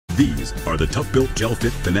These are the tough-built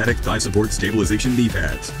gelfit Fanatic thigh support stabilization knee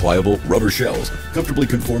pads. Pliable rubber shells comfortably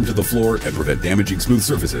conform to the floor and prevent damaging smooth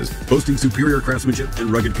surfaces, boasting superior craftsmanship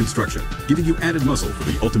and rugged construction, giving you added muscle for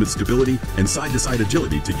the ultimate stability and side-to-side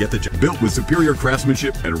agility to get the job. Built with superior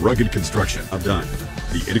craftsmanship and rugged construction. Done.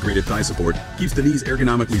 The integrated thigh support keeps the knees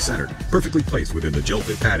ergonomically centered, perfectly placed within the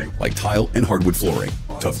gelfit padding, like tile and hardwood flooring.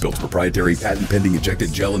 ToughBuilt's proprietary patent-pending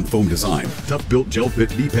injected gel and foam design, ToughBuilt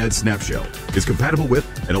gelfit knee pad snap shell, is compatible with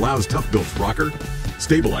and allows ToughBuilt's rocker,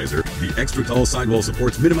 stabilizer. The extra tall sidewall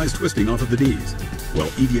supports minimize twisting off of the knees, while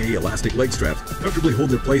EVA elastic leg straps comfortably hold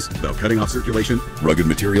their place without cutting off circulation. Rugged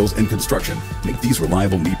materials and construction make these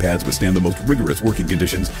reliable knee pads withstand the most rigorous working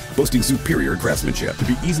conditions, boasting superior craftsmanship. To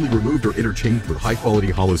be easily removed or interchanged with high-quality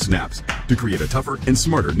hollow snaps to create a tougher and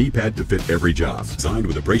smarter knee pad to fit every job. Designed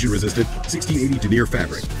with abrasion-resistant 1680 denier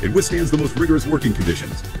fabric, it withstands the most rigorous working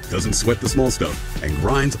conditions, doesn't sweat the small stuff, and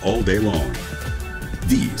grinds all day long.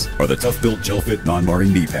 These are the ToughBuilt gelfit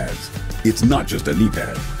non-marring knee pads. It's not just a knee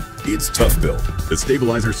pad, it's ToughBuilt. The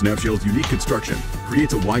stabilizer snap shell's unique construction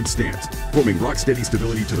creates a wide stance, forming rock-steady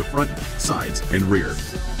stability to the front, sides, and rear.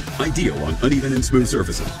 Ideal on uneven and smooth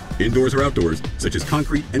surfaces, indoors or outdoors, such as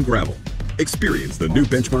concrete and gravel. Experience the new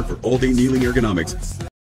benchmark for all-day kneeling ergonomics